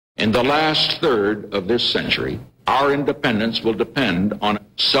In the last third of this century, our independence will depend on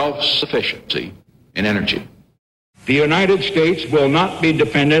self-sufficiency in energy. The United States will not be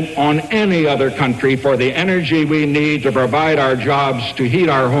dependent on any other country for the energy we need to provide our jobs, to heat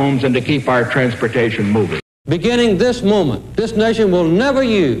our homes, and to keep our transportation moving. Beginning this moment, this nation will never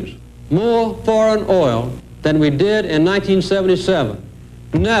use more foreign oil than we did in 1977.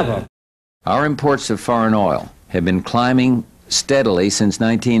 Never. Our imports of foreign oil have been climbing steadily since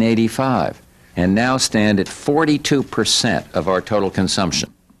 1985 and now stand at 42% of our total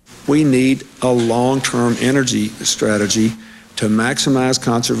consumption. We need a long-term energy strategy to maximize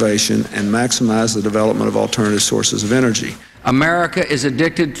conservation and maximize the development of alternative sources of energy. America is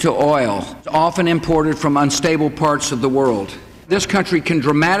addicted to oil, often imported from unstable parts of the world. This country can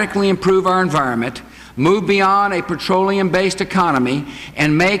dramatically improve our environment, move beyond a petroleum-based economy,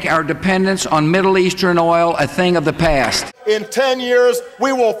 and make our dependence on Middle Eastern oil a thing of the past. In 10 years,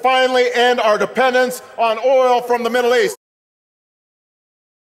 we will finally end our dependence on oil from the Middle East.